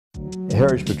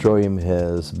Heritage Petroleum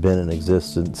has been in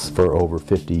existence for over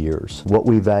 50 years. What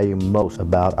we value most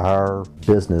about our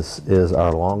business is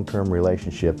our long-term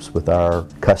relationships with our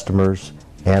customers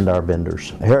and our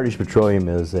vendors. Heritage Petroleum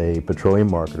is a petroleum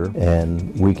marketer,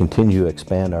 and we continue to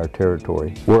expand our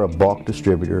territory. We're a bulk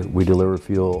distributor. We deliver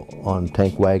fuel on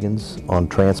tank wagons, on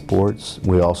transports.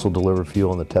 We also deliver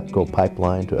fuel on the TEPCO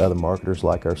pipeline to other marketers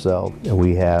like ourselves. And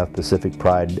we have Pacific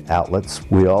Pride outlets.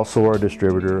 We also are a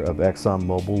distributor of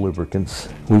ExxonMobil lubricants.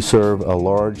 We serve a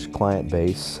large client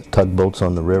base, tugboats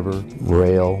on the river,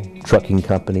 rail, trucking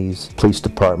companies, police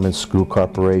departments, school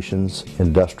corporations,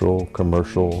 industrial,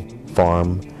 commercial,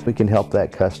 farm. We can help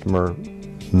that customer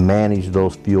manage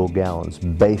those fuel gallons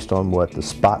based on what the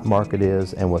spot market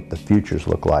is and what the futures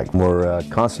look like. We're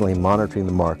constantly monitoring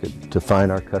the market to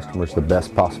find our customers the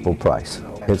best possible price.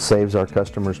 It saves our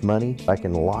customers money. I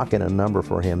can lock in a number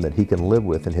for him that he can live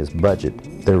with in his budget.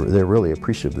 They're really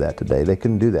appreciative of that today. They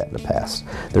couldn't do that in the past.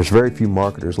 There's very few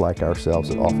marketers like ourselves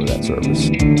that offer that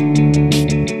service.